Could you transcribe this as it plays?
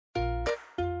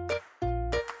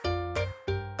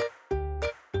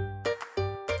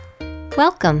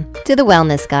Welcome to the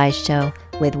Wellness Guys Show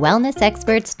with wellness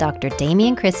experts Dr.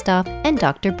 Damien Christoph and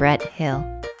Dr. Brett Hill.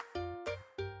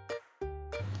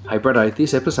 Hey Bretto,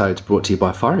 this episode's brought to you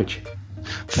by Forage.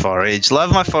 Forage.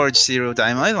 Love my Forage cereal,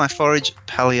 Damo. My Forage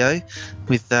Paleo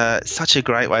with such a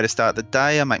great way to start the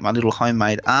day. I make my little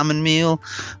homemade almond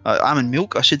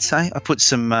milk, I should say. I put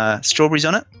some strawberries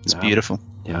on it. It's beautiful.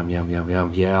 Yum, yum, yum,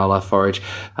 yum. Yeah, I love Forage.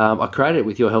 I created it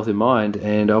with your health in mind,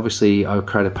 and obviously I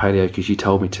created paleo because you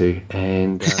told me to,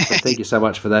 and so thank you so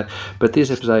much for that. But this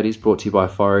episode is brought to you by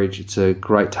Forage. It's a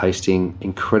great tasting,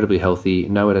 incredibly healthy,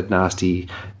 no added nasty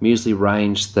muesli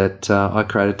range that I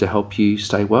created to help you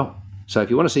stay well. So if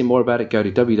you want to see more about it, go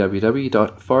to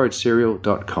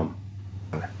www.foragecereal.com.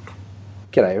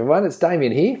 G'day everyone, it's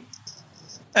Damien here.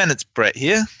 And it's Brett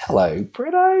here. Hello,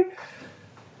 Bretto.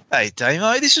 Hey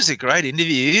Damo, this was a great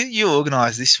interview. You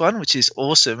organised this one, which is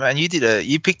awesome, and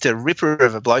you picked a ripper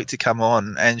of a bloke to come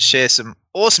on and share some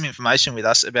awesome information with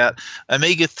us about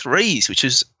omega-3s, which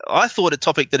is, I thought, a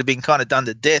topic that had been kind of done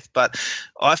to death, but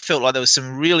I felt like there was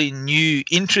some really new,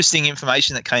 interesting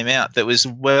information that came out that was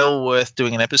well worth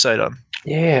doing an episode on.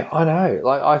 Yeah, I know.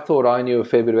 Like, I thought I knew a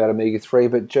fair bit about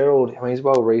omega-3, but Gerald, I mean, he's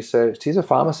well researched. He's a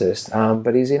pharmacist,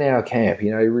 but he's in our camp.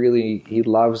 You know, he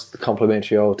loves the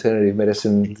complementary alternative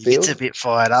medicine field. He gets a bit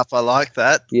fired up. I like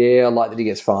that. Yeah, I like that he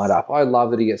gets fired up. I love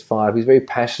that he gets fired up. He's very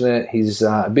passionate. He's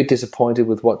a bit disappointed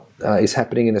with what is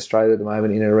happening in Australia at the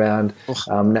moment in and around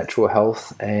natural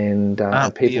health and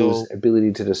people's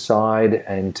ability to decide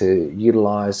and to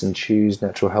utilise and choose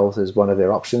natural health as one of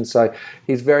their options. So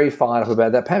he's very fired up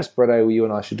about that. Perhaps, Bretto, you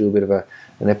and I should do a bit of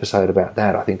an episode about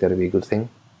that. I think that'd be a good thing.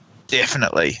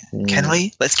 Definitely. Can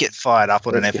we? Let's get fired up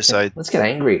on an episode. Let's get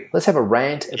angry. Let's have a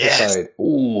rant episode. Yes.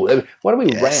 Ooh, why don't we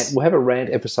rant? We'll have a rant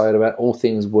episode about all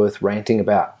things worth ranting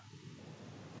about.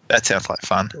 That sounds like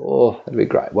fun. Oh, that'd be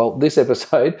great. Well, this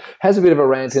episode has a bit of a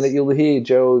rant in it. You'll hear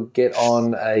Gerald get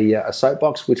on a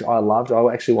soapbox, which I loved. I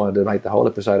actually wanted to make the whole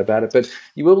episode about it. But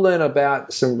you will learn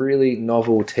about some really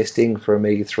novel testing for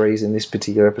omega-3s in this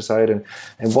particular episode and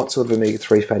what sort of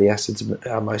omega-3 fatty acids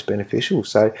are most beneficial.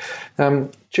 So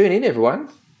tune in, everyone.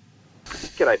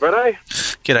 G'day, Bretto.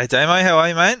 G'day, Damo. How are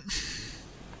you, mate?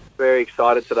 Very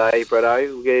excited today,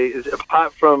 Bretto.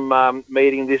 Apart from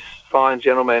meeting this fine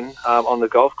gentleman on the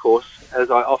golf course, as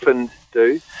I often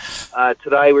do,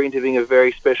 today we're interviewing a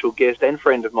very special guest and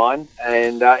friend of mine,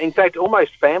 and in fact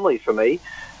almost family for me.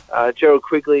 Gerald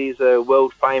Quigley is a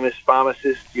world-famous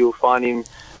pharmacist. You'll find him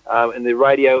in the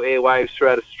radio airwaves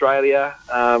throughout Australia,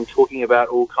 talking about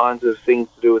all kinds of things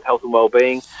to do with health and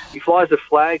well-being. He flies the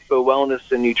flag for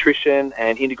wellness and nutrition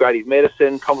and integrative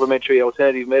medicine, complementary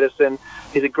alternative medicine.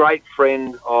 He's a great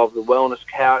friend of the Wellness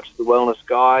Couch, the Wellness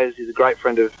Guys. He's a great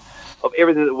friend of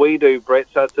everything that we do, Brett.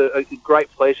 So it's a great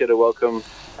pleasure to welcome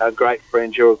our great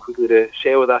friend Gerald Quigley to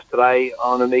share with us today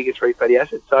on omega-3 fatty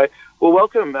acids. So we'll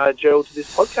welcome Gerald to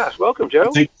this podcast. Welcome,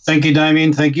 Gerald. Thank you,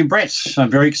 Damien. Thank you, Brett. I'm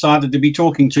very excited to be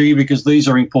talking to you because these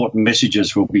are important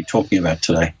messages we'll be talking about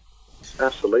today.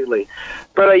 Absolutely.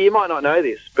 Brett, you might not know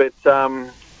this, but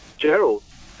Gerald,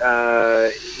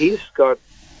 he's got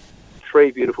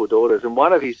 3 beautiful daughters, and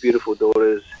one of his beautiful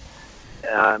daughters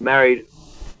married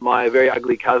my very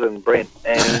ugly cousin Brent,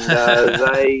 and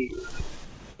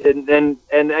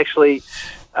actually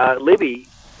Libby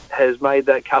has made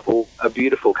that couple a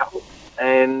beautiful couple,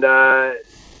 and I've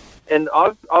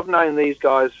known these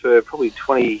guys for probably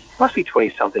 20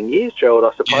 something years, Gerald,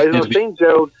 I suppose. And I've seen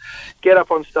Gerald get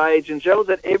up on stage, and Gerald's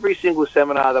at every single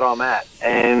seminar that I'm at,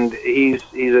 and he's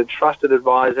a trusted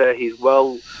advisor. He's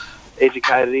well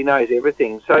educated. He knows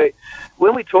everything. So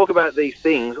when we talk about these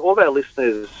things, all of our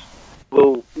listeners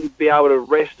will be able to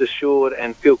rest assured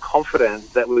and feel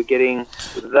confident that we're getting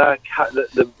the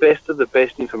best of the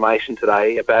best information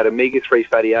today about omega-3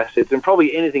 fatty acids and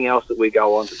probably anything else that we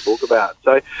go on to talk about.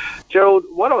 So, Gerald,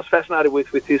 what I was fascinated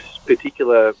with this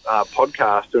particular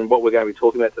podcast and what we're going to be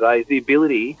talking about today is the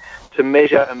ability to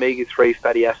measure omega-3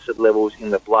 fatty acid levels in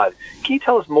the blood. Can you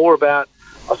tell us more about,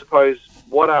 I suppose,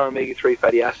 what are omega-3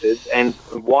 fatty acids and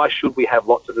why should we have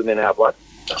lots of them in our blood?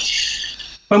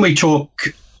 When we talk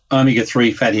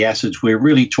omega-3 fatty acids, we're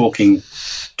really talking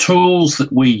tools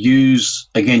that we use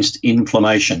against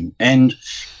inflammation. And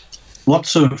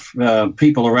lots of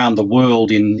people around the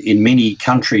world in many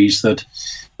countries that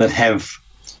have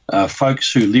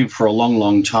folks who live for a long,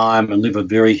 long time and live a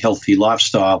very healthy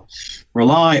lifestyle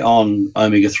rely on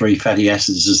omega-3 fatty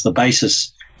acids as the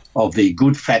basis of their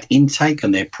good fat intake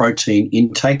and their protein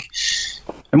intake.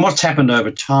 And what's happened over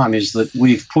time is that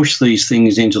we've pushed these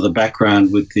things into the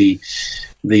background with the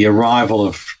arrival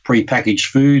of prepackaged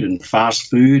food and fast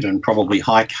food and probably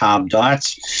high-carb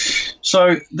diets.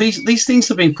 So these things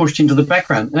have been pushed into the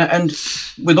background. And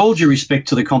with all due respect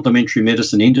to the complementary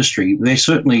medicine industry, there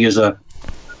certainly is a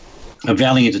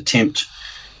valiant attempt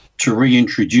to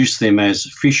reintroduce them as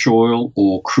fish oil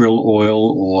or krill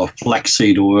oil or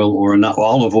flaxseed oil or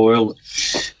olive oil.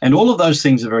 And all of those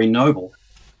things are very noble.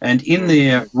 And in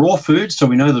their raw food, so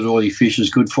we know that oily fish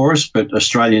is good for us, but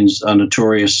Australians are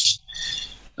notorious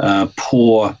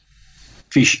poor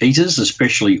fish eaters,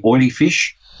 especially oily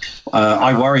fish.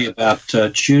 I worry about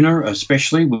tuna,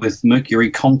 especially with mercury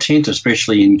content,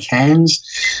 especially in cans.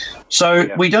 So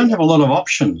we don't have a lot of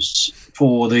options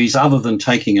for these other than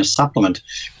taking a supplement.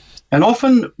 And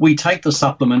often we take the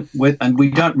supplement and we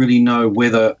don't really know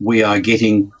whether we are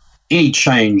getting any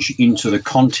change into the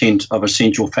content of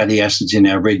essential fatty acids in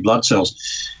our red blood cells.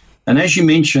 And as you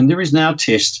mentioned, there is now a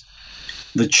test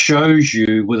that shows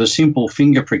you with a simple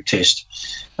finger prick test,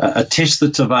 a test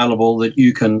that's available that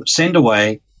you can send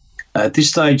away. At this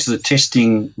stage, the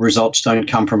testing results don't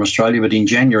come from Australia, but in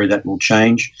January that will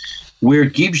change, where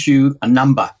it gives you a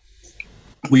number.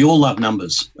 We all love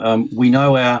numbers. We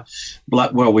know our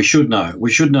blood. Well, we should know.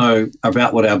 We should know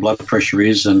about what our blood pressure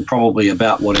is and probably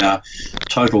about what our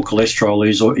total cholesterol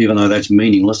is, or even though that's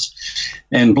meaningless.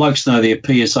 And blokes know their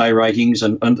PSA ratings.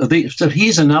 So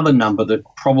here's another number that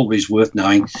probably is worth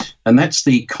knowing, and that's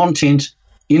the content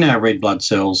in our red blood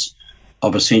cells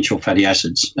of essential fatty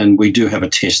acids. And we do have a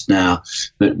test now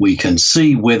that we can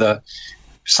see whether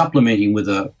supplementing with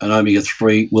an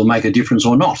omega-3 will make a difference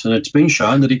or not. And it's been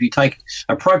shown that if you take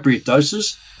appropriate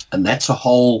doses, and that's a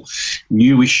whole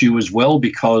new issue as well,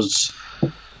 because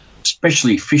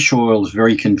especially fish oil is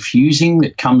very confusing.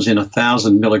 It comes in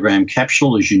 1,000 milligram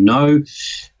capsule, as you know,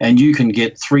 and you can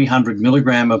get 300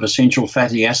 milligram of essential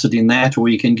fatty acid in that, or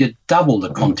you can get double the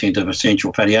content of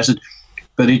essential fatty acid.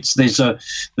 But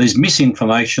there's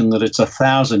misinformation that it's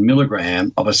 1,000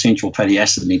 milligram of essential fatty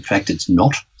acid, and in fact it's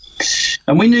not.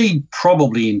 And we need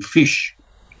probably in fish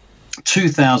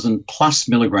 2,000 plus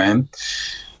milligram,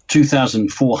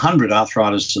 2,400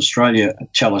 Arthritis Australia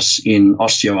tell us in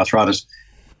osteoarthritis,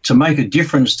 to make a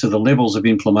difference to the levels of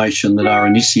inflammation that are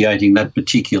initiating that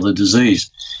particular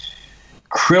disease.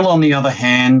 Krill, on the other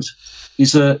hand,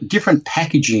 is a different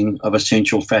packaging of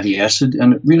essential fatty acid,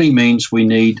 and it really means we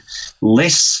need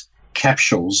less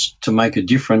capsules to make a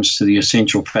difference to the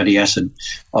essential fatty acid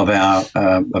of our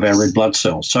red blood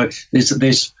cells. So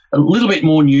there's a little bit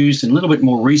more news and a little bit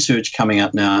more research coming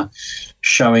up now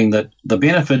showing that the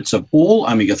benefits of all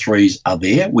omega-3s are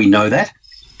there. We know that.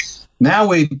 Now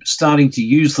we're starting to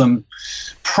use them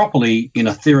properly in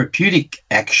a therapeutic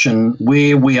action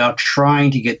where we are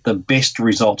trying to get the best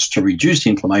results to reduce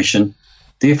inflammation,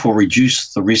 therefore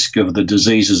reduce the risk of the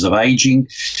diseases of aging,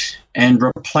 and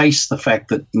replace the fact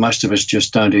that most of us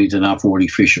just don't eat enough oily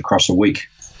fish across a week.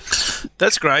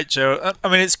 That's great, Joe. I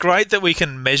mean, it's great that we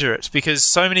can measure it, because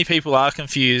so many people are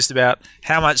confused about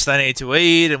how much they need to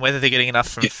eat and whether they're getting enough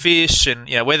from fish, and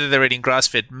whether they're eating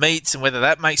grass-fed meats and whether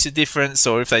that makes a difference,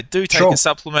 or if they do take a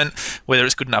supplement, whether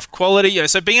it's good enough quality.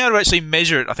 So being able to actually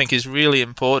measure it, I think, is really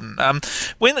important.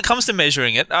 When it comes to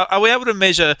measuring it, are we able to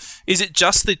measure? Is it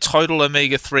just the total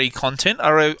omega-3 content?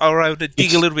 Are we able to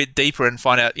dig a little bit deeper and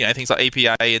find out, things like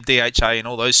EPA and DHA and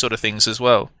all those sort of things as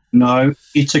well? No,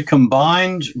 it's a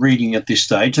combined reading at this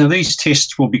stage. Now, these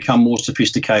tests will become more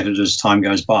sophisticated as time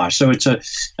goes by. So it's an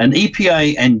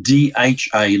EPA and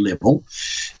DHA level,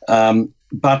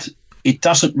 but it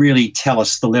doesn't really tell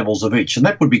us the levels of each. And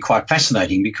that would be quite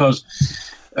fascinating, because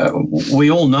we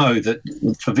all know that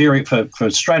for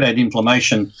straight-out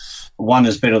inflammation, one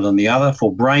is better than the other.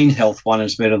 For brain health, one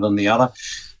is better than the other.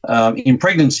 In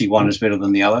pregnancy, one is better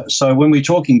than the other. So when we're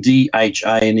talking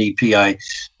DHA and EPA,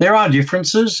 there are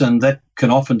differences, and that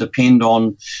can often depend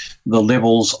on the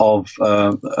levels of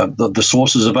the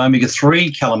sources of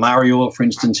omega-3. Calamari oil, for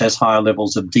instance, has higher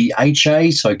levels of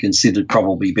DHA, so considered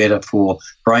probably better for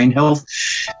brain health.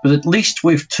 But at least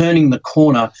we're turning the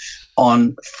corner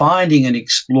on finding and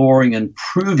exploring and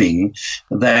proving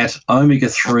that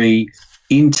omega-3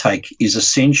 intake is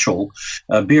essential,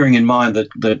 bearing in mind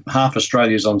that half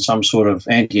Australia is on some sort of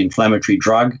anti-inflammatory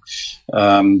drug.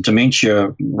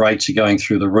 Dementia rates are going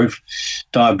through the roof.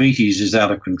 Diabetes is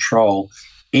out of control.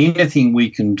 Anything we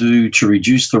can do to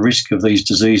reduce the risk of these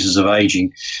diseases of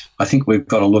aging, I think we've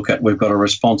got to look at. We've got a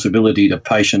responsibility to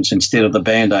patients instead of the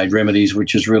Band-Aid remedies,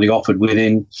 which is really offered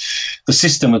within the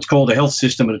system. It's called a health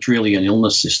system, but it's really an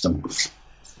illness system.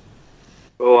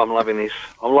 Oh, I'm loving this.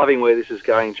 I'm loving where this is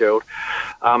going, Gerald.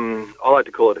 I like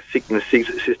to call it a sickness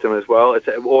system as well.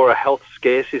 Or a health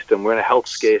scare system. We're in a health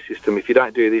scare system. If you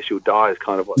don't do this, you'll die. Is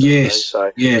kind of what they say.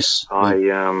 So yes. I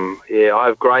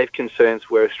have grave concerns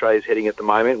where Australia's heading at the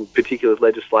moment. In particular,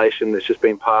 legislation that's just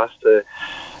been passed to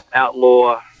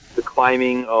outlaw the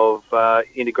claiming of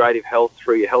integrative health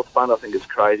through your health fund. I think it's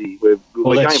crazy. We're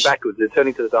going backwards. We're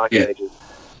turning to the dark ages.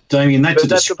 Damien,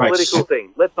 that's a political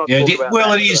thing. Let's not talk about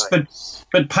well, that it is, today.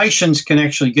 but patients can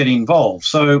actually get involved.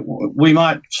 So we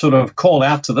might sort of call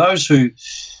out to those who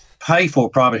pay for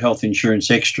private health insurance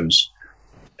extras,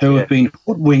 who have been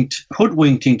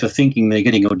hoodwinked into thinking they're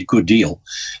getting a good deal.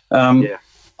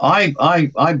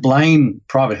 I blame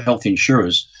private health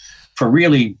insurers for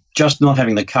really just not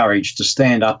having the courage to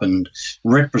stand up and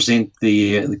represent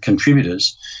the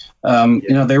contributors.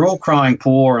 They're all crying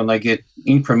poor and they get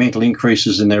incremental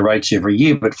increases in their rates every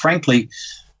year. But frankly,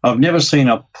 I've never seen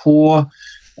a poor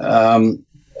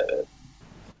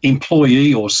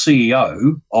employee or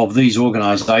CEO of these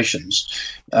organisations,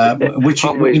 which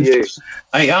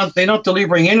they're not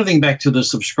delivering anything back to the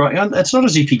subscriber. It's not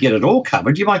as if you get it all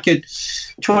covered. You might get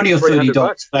 $20 or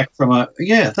 $30 back from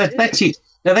that's it.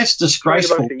 Now that's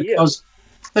disgraceful because.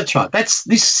 That's right.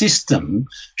 This system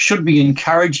should be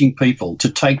encouraging people to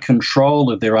take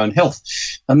control of their own health.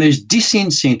 And there's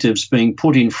disincentives being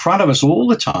put in front of us all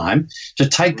the time to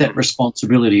take that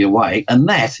responsibility away. And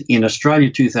that, in Australia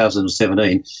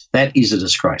 2017, that is a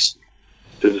disgrace.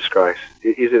 It's a disgrace.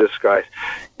 It is a disgrace.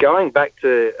 Going back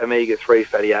to omega-3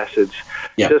 fatty acids,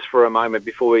 just for a moment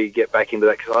before we get back into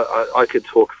that, because I could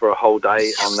talk for a whole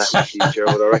day on that with you,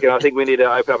 Gerald. I reckon. I think we need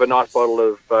to open up a nice bottle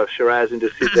of Shiraz and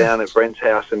just sit down at Brent's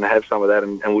house and have some of that,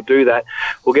 and we'll do that.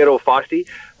 We'll get all feisty.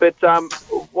 But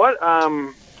what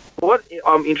I'm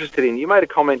interested in, you made a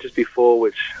comment just before,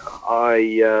 which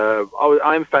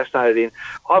I'm fascinated in.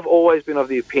 I've always been of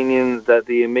the opinion that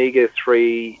the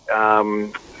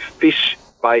omega-3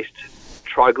 fish-based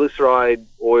triglyceride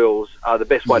oils are the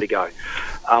best way to go.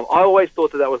 I always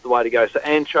thought that was the way to go. So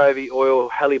anchovy oil,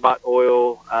 halibut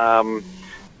oil, salmon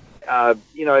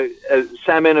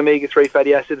omega-3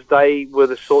 fatty acids, they were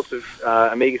the sorts of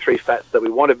omega-3 fats that we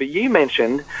wanted. But you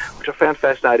mentioned, which I found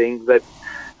fascinating, that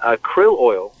krill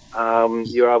oil,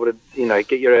 you're able to,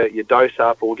 get your dose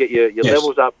up or get your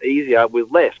levels up easier with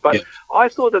less. But I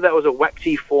thought that was a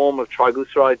waxy form of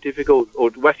triglyceride, difficult,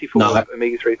 or waxy form of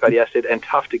omega-3 fatty acid and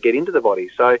tough to get into the body.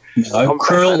 So I'm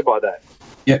fascinated by that.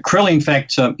 Yeah, krill, in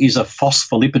fact, is a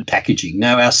phospholipid packaging.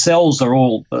 Now, our cells are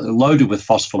all loaded with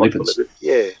phospholipids.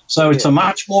 So it's a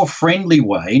much more friendly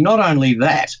way. Not only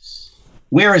that,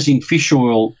 whereas in fish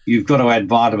oil, you've got to add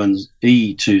vitamin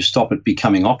E to stop it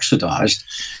becoming oxidized,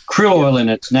 krill oil in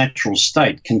its natural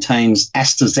state contains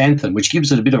astaxanthin, which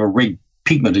gives it a bit of a red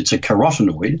pigment. It's a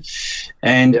carotenoid,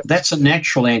 and that's a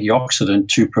natural antioxidant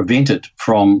to prevent it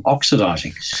from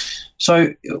oxidizing.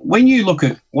 So when you look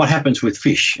at what happens with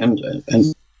fish, and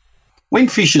when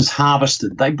fish is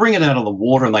harvested, they bring it out of the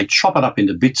water and they chop it up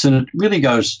into bits, and it really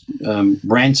goes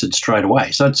rancid straight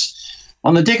away. So it's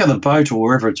on the deck of the boat or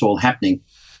wherever it's all happening,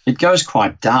 it goes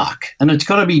quite dark, and it's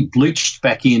got to be bleached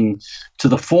back in to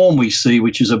the form we see,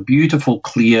 which is a beautiful,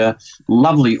 clear,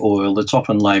 lovely oil that's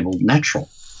often labelled natural.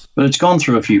 But it's gone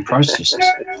through a few processes.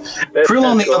 Krill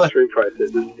on the other,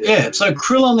 so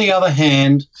krill on the other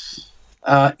hand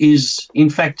is,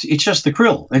 in fact, it's just the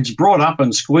krill. It's brought up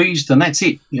and squeezed, and that's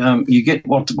it. You get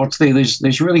what's there.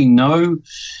 There's really no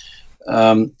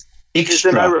extra. Is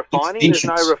there no refining? There's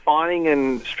no refining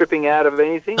and stripping out of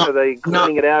anything? Are they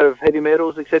cleaning it out of heavy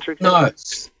metals, etc.? No.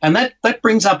 And that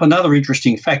brings up another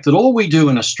interesting fact, that all we do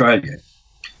in Australia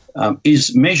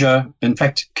is measure. In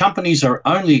fact, companies are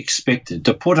only expected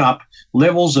to put up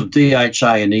levels of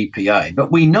DHA and EPA,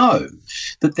 but we know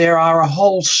that there are a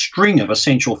whole string of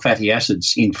essential fatty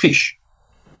acids in fish.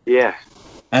 Yeah.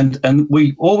 And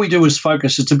all we do is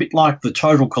focus. It's a bit like the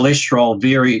total cholesterol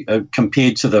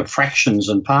compared to the fractions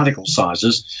and particle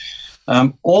sizes.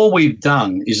 All we've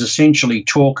done is essentially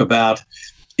talk about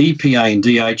EPA and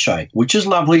DHA, which is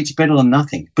lovely. It's better than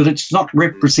nothing, but it's not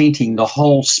representing the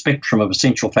whole spectrum of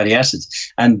essential fatty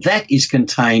acids. And that is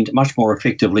contained much more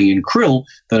effectively in krill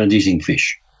than it is in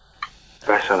fish.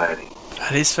 Fascinating.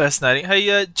 That is fascinating.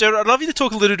 Hey, Gerald, I'd love you to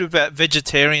talk a little bit about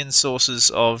vegetarian sources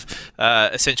of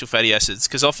essential fatty acids,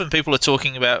 because often people are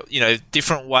talking about,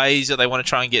 different ways that they want to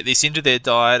try and get this into their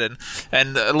diet,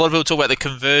 and a lot of people talk about the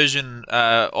conversion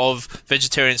of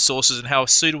vegetarian sources and how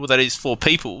suitable that is for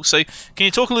people. So can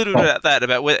you talk a little bit about that,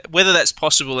 about whether that's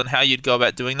possible and how you'd go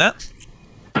about doing that?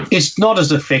 It's not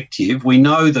as effective. We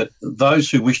know that those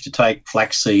who wish to take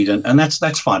flaxseed, and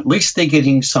that's fine. At least they're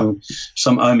getting some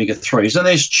omega-3s. And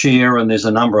there's chia and there's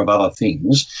a number of other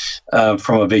things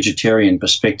from a vegetarian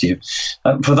perspective.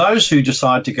 For those who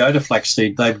decide to go to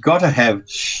flaxseed, they've got to have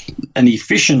an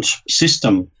efficient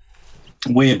system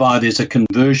whereby there's a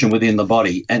conversion within the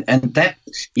body. And that,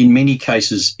 in many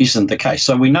cases, isn't the case.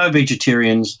 So we know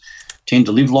vegetarians tend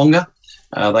to live longer.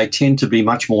 They tend to be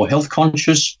much more health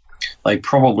conscious. They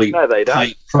probably... No, they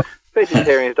don't.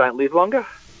 Vegetarians don't live longer.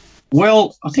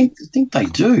 Well, I think they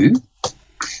do.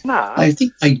 No. I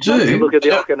think they do. You look at the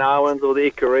Okinawans or the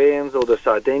Ikoreans or the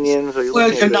Sardinians. Or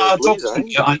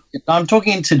I'm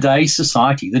talking in today's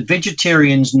society that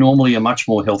vegetarians normally are much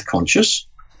more health conscious.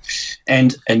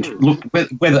 And look,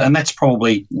 whether, and that's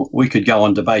probably, we could go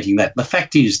on debating that. The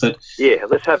fact is that... Yeah,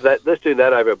 let's have that. Let's do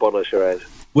that over a bottle of Shiraz.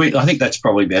 I think that's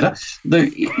probably better. The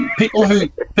people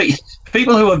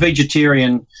who are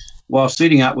vegetarian, whilst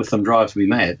eating out with them drives me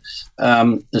mad,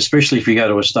 especially if you go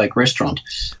to a steak restaurant.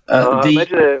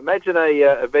 Imagine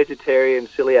a vegetarian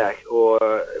celiac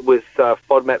or with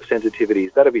FODMAP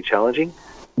sensitivities. That'd be challenging.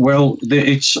 Well,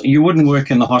 you wouldn't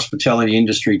work in the hospitality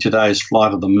industry today's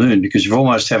flight of the moon, because you've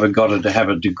almost got to have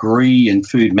a degree in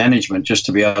food management just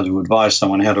to be able to advise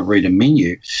someone how to read a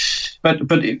menu. But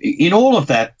in all of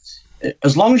that,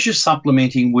 as long as you're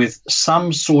supplementing with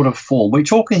some sort of form, we're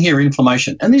talking here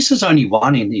inflammation, and this is only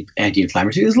one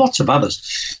anti-inflammatory. There's lots of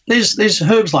others. There's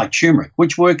herbs like turmeric,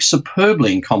 which work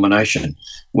superbly in combination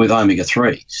with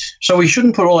omega-3. So we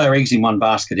shouldn't put all our eggs in one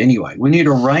basket anyway. We need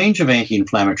a range of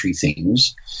anti-inflammatory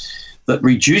things that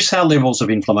reduce our levels of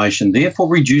inflammation, therefore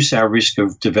reduce our risk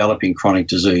of developing chronic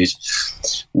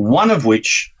disease, one of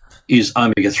which is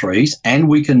omega-3s, and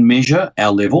we can measure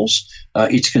our levels.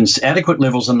 It's adequate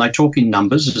levels, and they talk in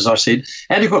numbers, as I said.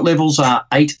 Adequate levels are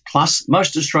 8+.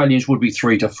 Most Australians would be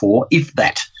 3 to 4, if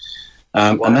that.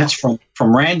 Wow. And that's from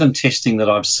random testing that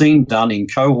I've seen done in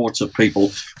cohorts of people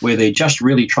where they're just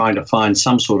really trying to find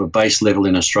some sort of base level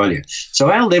in Australia. So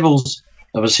our levels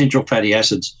of essential fatty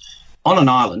acids on an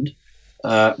island,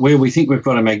 where we think we've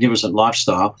got a magnificent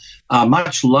lifestyle, are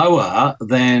much lower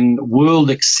than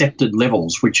world-accepted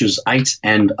levels, which is 8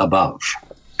 and above.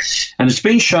 And it's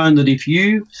been shown that if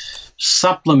you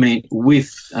supplement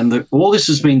with, and all this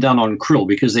has been done on krill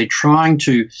because they're trying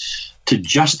to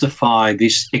justify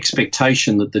this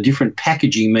expectation that the different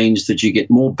packaging means that you get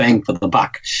more bang for the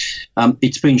buck.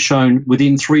 It's been shown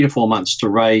within 3 to 4 months to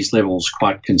raise levels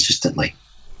quite consistently.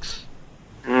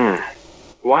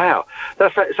 Wow.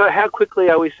 So how quickly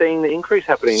are we seeing the increase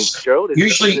happening, Gerald?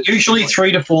 Usually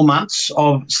 3 to 4 months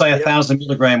of, say, 1,000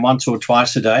 milligram once or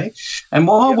twice a day. And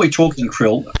while we're talking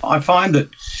krill, I find that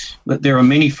there are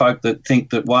many folk that think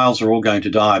that whales are all going to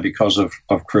die because of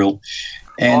krill.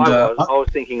 And I was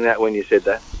thinking that when you said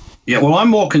that. Yeah, well, I'm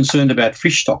more concerned about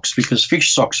fish stocks, because fish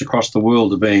stocks across the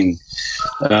world are being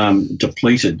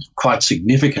depleted quite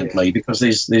significantly because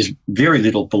there's very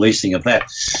little policing of that.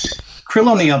 Krill,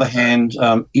 on the other hand,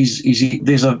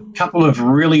 there's a couple of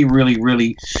really, really,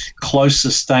 really close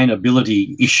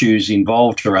sustainability issues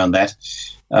involved around that.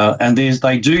 And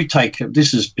they do take,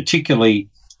 this is particularly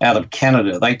out of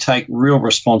Canada, they take real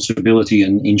responsibility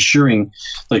in ensuring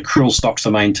that krill stocks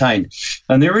are maintained.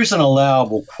 And there is an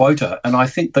allowable quota, and I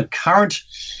think the current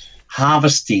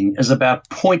harvesting is about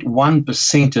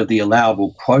 0.1% of the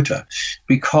allowable quota,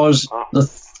 because the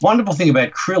wonderful thing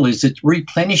about krill is it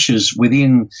replenishes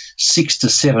within 6 to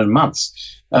 7 months.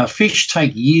 Fish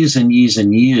take years and years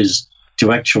and years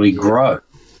to actually grow,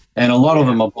 and a lot of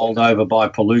them are bowled over by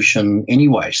pollution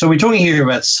anyway. So we're talking here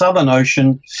about Southern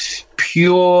Ocean,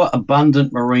 pure,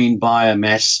 abundant marine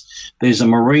biomass. There's a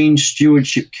Marine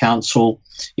Stewardship Council.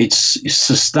 It's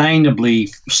sustainably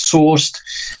sourced,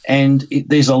 and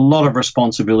there's a lot of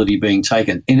responsibility being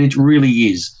taken, and it really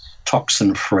is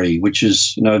toxin-free, which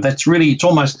is, that's really, it's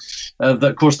almost,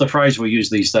 of course, the phrase we use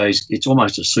these days, it's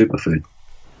almost a superfood.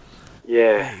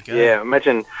 Yeah.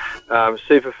 Imagine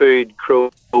superfood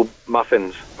krill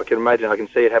muffins. I can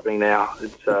see it happening now.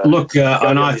 It's got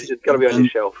to be on your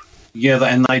shelf. Yeah,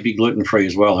 and they'd be gluten-free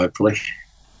as well, hopefully.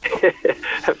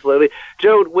 Absolutely.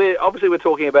 Gerald, we're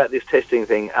talking about this testing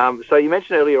thing. So you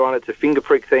mentioned earlier on it's a finger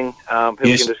prick thing. People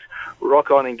can just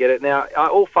rock on and get it. Now, are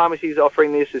all pharmacies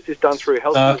offering this? Is this done through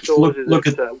health stores?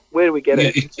 Where do we get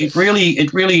it? It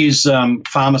really is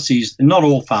pharmacies. Not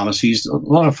all pharmacies. A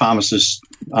lot of pharmacists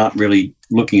aren't really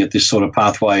looking at this sort of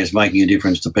pathway as making a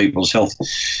difference to people's health.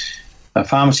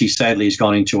 Pharmacy, sadly, has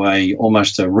gone into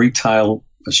almost a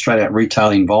straight-out retail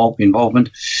involvement.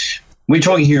 We're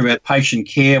talking here about patient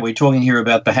care. We're talking here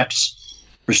about perhaps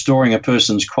restoring a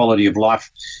person's quality of life.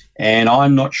 And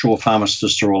I'm not sure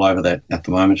pharmacists are all over that at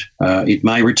the moment. It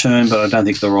may return, but I don't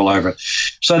think they're all over it.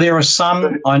 So there are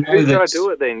some. I know who's that. going to do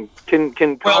it then? Can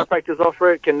chiropractors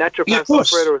offer it? Can naturopaths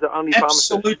offer it, or is it only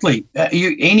pharmacists? Absolutely.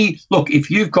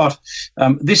 If you've got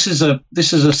this is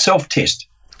a self-test.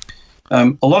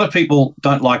 A lot of people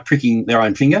don't like pricking their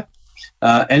own finger.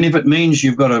 And if it means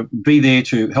you've got to be there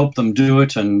to help them do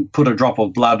it and put a drop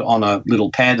of blood on a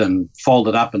little pad and fold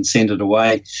it up and send it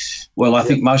away, well, I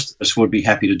think most of us would be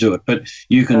happy to do it. But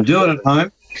you can do it at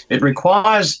home. It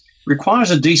requires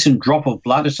a decent drop of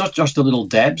blood. It's not just a little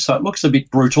dab, so it looks a bit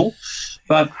brutal.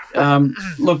 But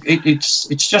look,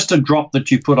 it's just a drop that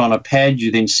you put on a pad.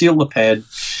 You then seal the pad,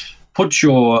 put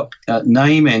your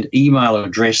name and email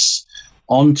address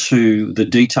onto the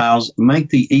details, make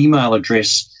the email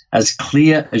address as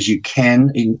clear as you can.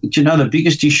 The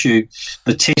biggest issue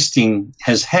the testing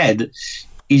has had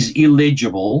is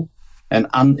illegible and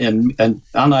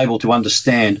unable to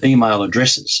understand email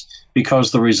addresses,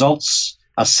 because the results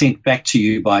are sent back to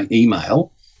you by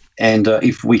email. And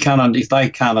if they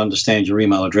can't understand your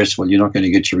email address, well, you're not going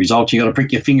to get your results. You've got to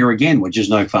prick your finger again, which is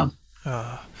no fun.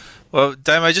 Well,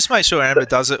 Damo, just make sure Amber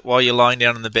does it while you're lying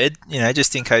down on the bed,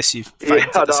 just in case you've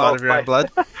fainted at the sight of your own blood.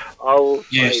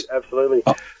 Yes, absolutely.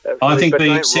 I think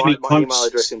being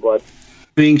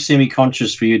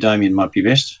semi-conscious for you, Damien, might be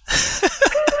best.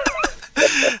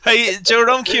 Hey, Gerald,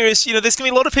 I'm curious, there's going to be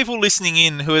a lot of people listening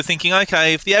in who are thinking,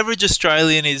 okay, if the average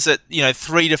Australian is at,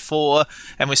 3 to 4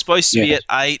 and we're supposed to be at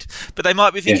 8, but they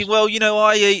might be thinking, well,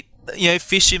 I eat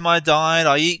fish in my diet,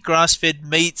 I eat grass-fed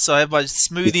meats, I have my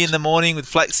smoothie in the morning with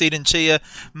flaxseed and chia,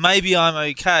 maybe I'm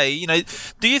okay.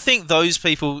 Do you think those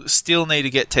people still need to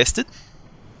get tested?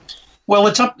 Well,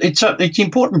 it's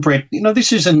important, Brett.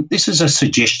 This is a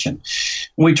suggestion.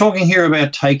 We're talking here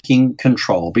about taking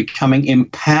control, becoming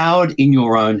empowered in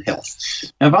your own health.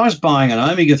 Now, if I was buying an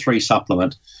omega-3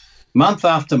 supplement month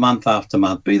after month after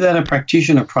month, be that a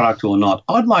practitioner product or not,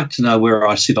 I'd like to know where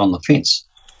I sit on the fence.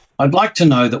 I'd like to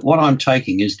know that what I'm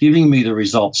taking is giving me the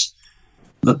results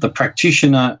that the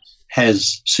practitioner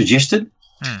has suggested,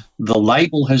 the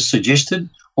label has suggested,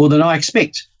 or that I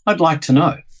expect. I'd like to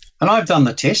know. And I've done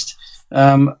the test.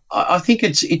 I think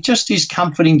it just is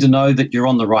comforting to know that you're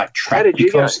on the right track. How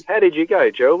did you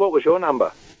go, Gerald? What was your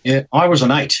number? Yeah, I was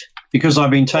an 8 because I've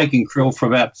been taking krill for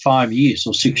about 5 years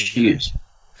or 6 years.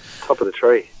 Top of the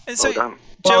tree. And so, well done.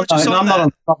 Gerald, I'm not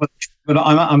on top of the tree, but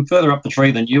I'm further up the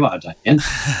tree than you are, Damien.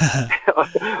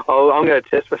 I'm going to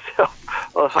test myself.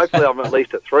 Well, hopefully I'm at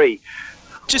least at 3.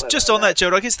 Just on that,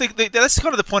 Gerald, I guess that's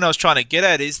kind of the point I was trying to get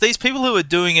at, is these people who are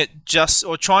doing it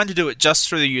trying to do it just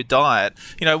through your diet,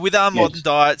 with our modern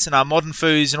diets and our modern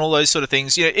foods and all those sort of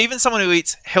things, even someone who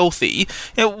eats healthy,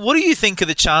 what do you think are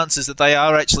the chances that they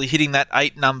are actually hitting that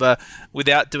 8 number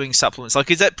without doing supplements?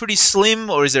 Like, is that pretty slim,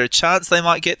 or is there a chance they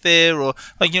might get there, or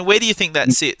where do you think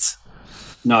that sits?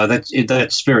 No,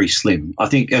 that's very slim. I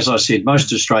think, as I said,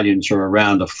 most Australians are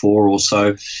around a 4 or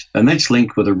so, and that's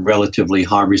linked with a relatively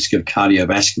high risk of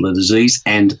cardiovascular disease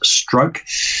and stroke.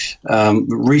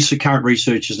 Current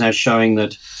research is now showing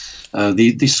that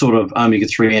this sort of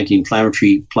omega-3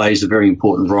 anti-inflammatory plays a very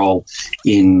important role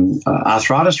in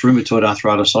arthritis, rheumatoid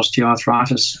arthritis,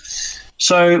 osteoarthritis.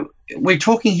 So we're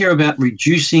talking here about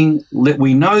reducing.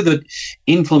 We know that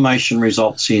inflammation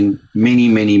results in many,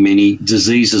 many, many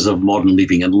diseases of modern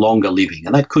living and longer living.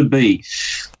 And that could be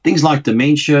things like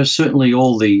dementia, certainly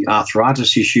all the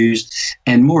arthritis issues,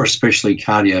 and more especially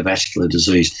cardiovascular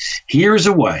disease. Here is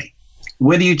a way,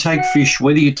 whether you take fish,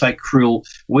 whether you take krill,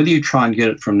 whether you try and get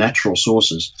it from natural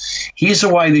sources, here's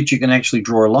a way that you can actually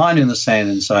draw a line in the sand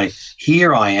and say,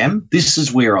 here I am, this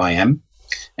is where I am,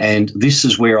 and this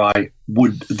is where I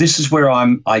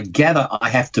gather I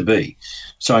have to be.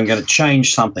 So I'm going to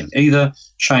change something, either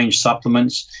change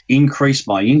supplements, increase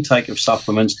my intake of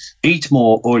supplements, eat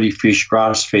more oily fish,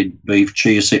 grass-fed beef,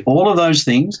 chia seed, all of those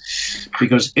things,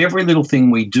 because every little thing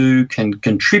we do can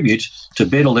contribute to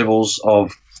better levels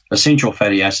of essential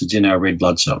fatty acids in our red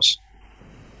blood cells.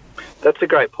 That's a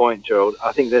great point, Gerald.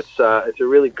 I think that's it's a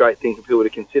really great thing for people to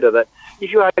consider, that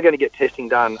if you are going to get testing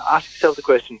done, ask yourself the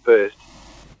question first,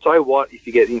 so what if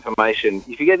you get the information?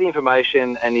 If you get the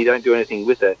information and you don't do anything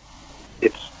with it,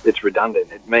 it's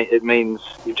redundant. It means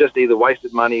you've just either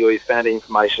wasted money or you've found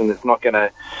information that's not going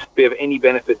to be of any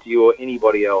benefit to you or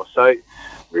anybody else. So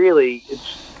really,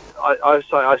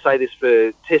 I say this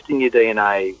for testing your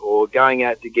DNA or going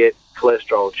out to get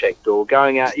cholesterol checked or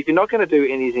going out. If you're not going to do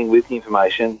anything with the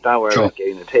information, don't worry about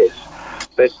getting the test.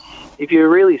 But if you're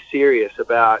really serious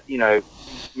about,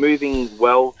 moving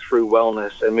well through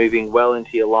wellness and moving well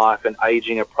into your life and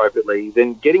aging appropriately,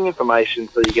 then getting information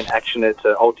so you can action it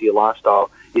to alter your lifestyle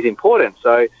is important.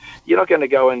 So you're not going to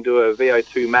go and do a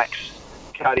VO2 max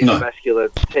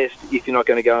cardiovascular test if you're not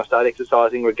going to go and start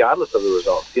exercising regardless of the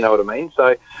results. You know what I mean?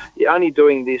 So you're only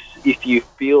doing this if you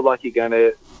feel like you're going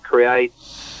to create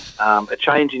a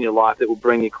change in your life that will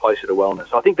bring you closer to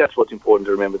wellness. I think that's what's important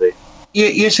to remember there. Yeah,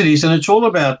 yes, it is. And it's all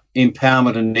about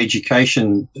empowerment and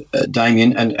education,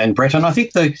 Damien and Brett. And I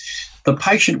think the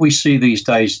patient we see these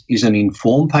days is an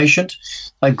informed patient.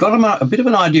 They've got a bit of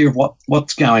an idea of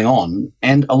what's going on,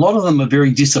 and a lot of them are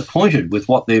very disappointed with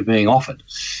what they're being offered.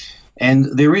 And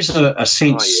there is a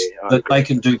sense that they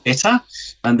can do better,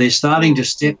 and they're starting to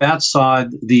step outside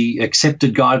the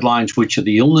accepted guidelines, which are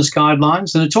the illness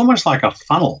guidelines. And it's almost like a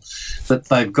funnel that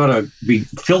they've got to be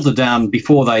filtered down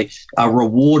before they are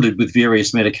rewarded with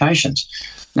various medications.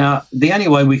 Now, the only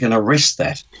way we can arrest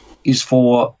that is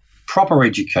for proper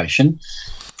education,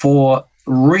 for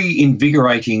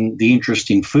reinvigorating the interest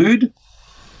in food,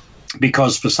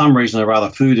 because for some reason or other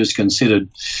food is considered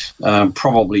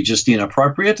probably just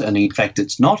inappropriate, and in fact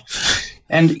it's not.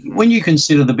 And when you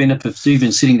consider the benefits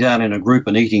even sitting down in a group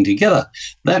and eating together,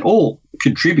 that all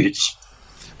contributes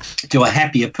to a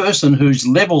happier person whose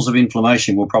levels of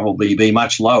inflammation will probably be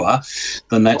much lower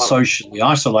than that socially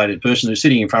isolated person who's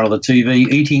sitting in front of the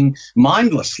TV eating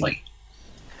mindlessly.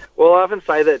 Well, I often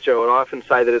say that, Joe, and I often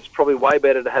say that it's probably way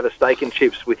better to have a steak and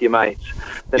chips with your mates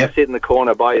than to sit in the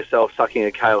corner by yourself sucking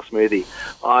a kale smoothie.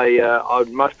 I'd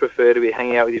much prefer to be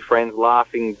hanging out with your friends,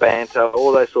 laughing, banter,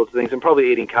 all those sorts of things, and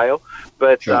probably eating kale,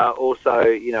 but also,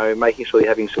 making sure you're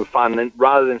having some fun, and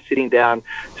rather than sitting down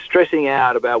stressing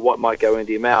out about what might go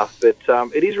into your mouth. But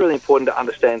it is really important to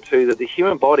understand, too, that the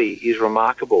human body is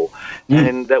remarkable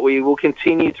and that we will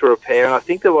continue to repair. And I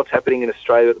think that what's happening in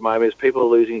Australia at the moment is people are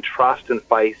losing trust and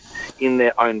faith in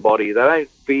their own body. They don't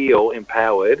feel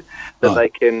empowered that they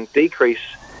can decrease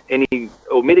any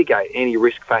or mitigate any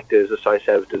risk factors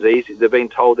associated with disease. They've been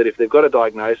told that if they've got a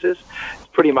diagnosis, it's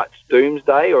pretty much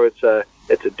doomsday, or it's a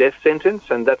death sentence,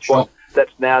 and that's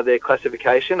that's now their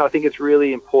classification. I think it's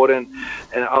really important,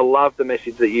 and I love the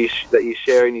message that you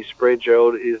share in your spread,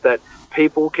 Gerald, is that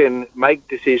people can make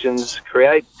decisions,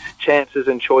 create chances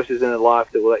and choices in their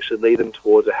life that will actually lead them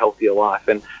towards a healthier life.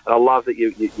 And I love that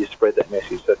you spread that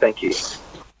message. So thank you.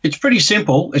 It's pretty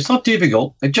simple. It's not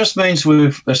difficult. It just means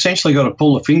we've essentially got to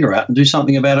pull the finger out and do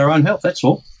something about our own health. That's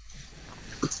all.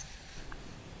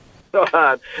 Not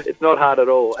hard. It's not hard at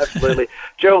all. Absolutely.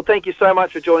 Gerald, thank you so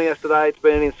much for joining us today. It's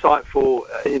been an insightful,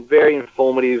 very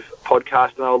informative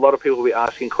podcast. I know a lot of people will be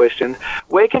asking questions.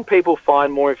 Where can people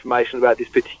find more information about this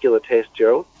particular test,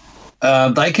 Gerald?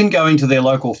 They can go into their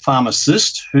local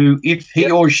pharmacist, who, if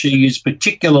he or she is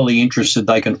particularly interested,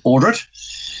 they can order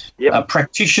it.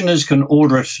 Practitioners can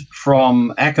order it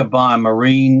from Acker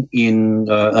Biomarine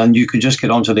and you can just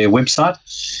get onto their website.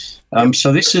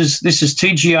 So this is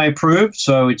TGA approved,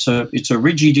 so it's a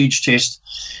RIGI-DIG test,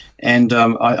 and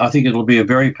I think it'll be a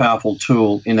very powerful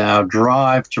tool in our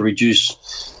drive to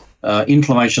reduce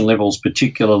inflammation levels,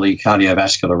 particularly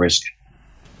cardiovascular risk.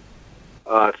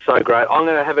 It's so great. I'm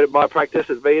going to have it at my practice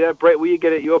at Vita. Brett, will you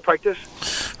get it at your practice?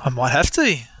 I might have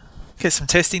to get some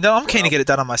testing done. I'm keen to get it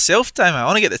done on myself, Damo. I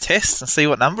want to get the test and see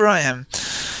what number I am.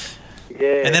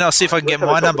 Yeah, and then I'll see if I can get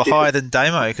my number higher than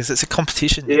Damo, because it's a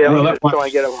competition. Yeah, I'm going to try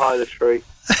and get up higher the tree.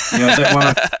 That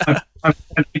one,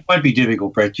 it won't be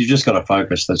difficult, Brett. You've just got to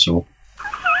focus, that's all.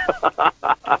 I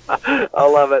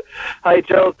love it. Hey,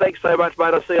 Gerald, thanks so much,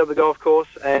 mate. I'll see you on the golf course.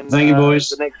 And thank you,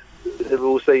 boys.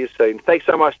 We'll see you soon. Thanks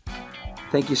so much.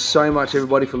 Thank you so much,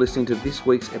 everybody, for listening to this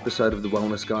week's episode of the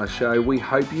Wellness Guy Show. We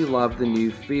hope you love the new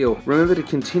feel. Remember to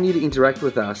continue to interact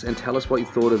with us and tell us what you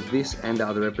thought of this and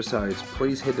other episodes.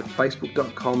 Please head to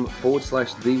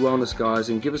facebook.com/The Wellness Guys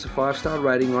and give us a 5-star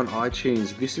rating on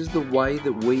iTunes. This is the way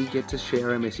that we get to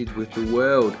share our message with the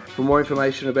world. For more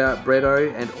information about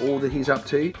Bretto and all that he's up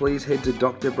to, please head to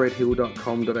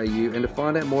drbretthill.com.au, and to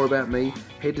find out more about me,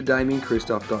 head to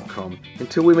DamienChristoff.com.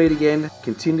 Until we meet again,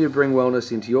 continue to bring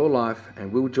wellness into your life,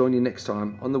 and we'll join you next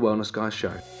time on The Wellness Guy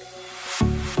Show.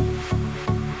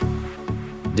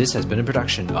 This has been a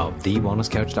production of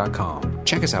TheWellnessCouch.com.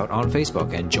 Check us out on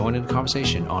Facebook and join in the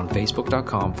conversation on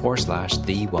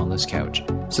Facebook.com/The Wellness Couch.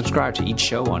 Subscribe to each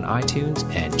show on iTunes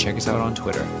and check us out on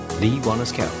Twitter. The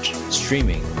Wellness Couch,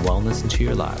 streaming wellness into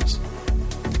your lives.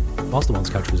 Whilst the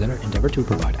Wellness Couch presenter endeavor to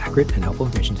provide accurate and helpful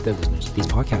information to their listeners, these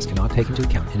podcasts cannot take into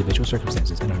account individual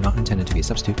circumstances and are not intended to be a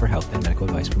substitute for health and medical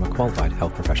advice from a qualified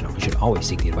health professional. You should always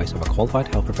seek the advice of a qualified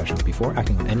health professional before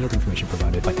acting on any of the information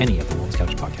provided by any of the Wellness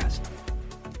Couch podcasts.